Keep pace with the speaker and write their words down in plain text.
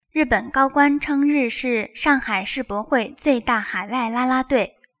日本高官称日是上海世博会最大海外啦啦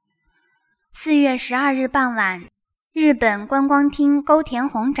队。4月12日傍晚，日本观光厅沟田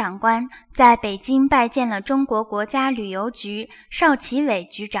宏长官在北京拜见了中国国家旅游局邵启伟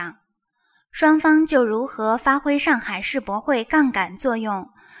局长，双方就如何发挥上海世博会杠杆作用，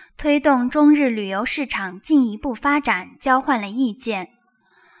推动中日旅游市场进一步发展交换了意见。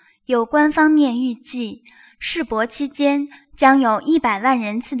有关方面预计，世博期间将有100万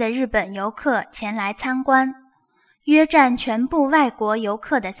人次的日本游客前来参观，约占全部外国游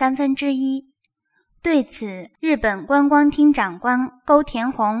客的1/3。对此，日本观光厅长官沟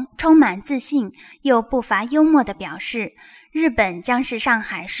田宏充满自信又不乏幽默地表示，日本将是上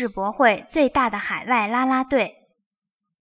海世博会最大的海外啦啦队。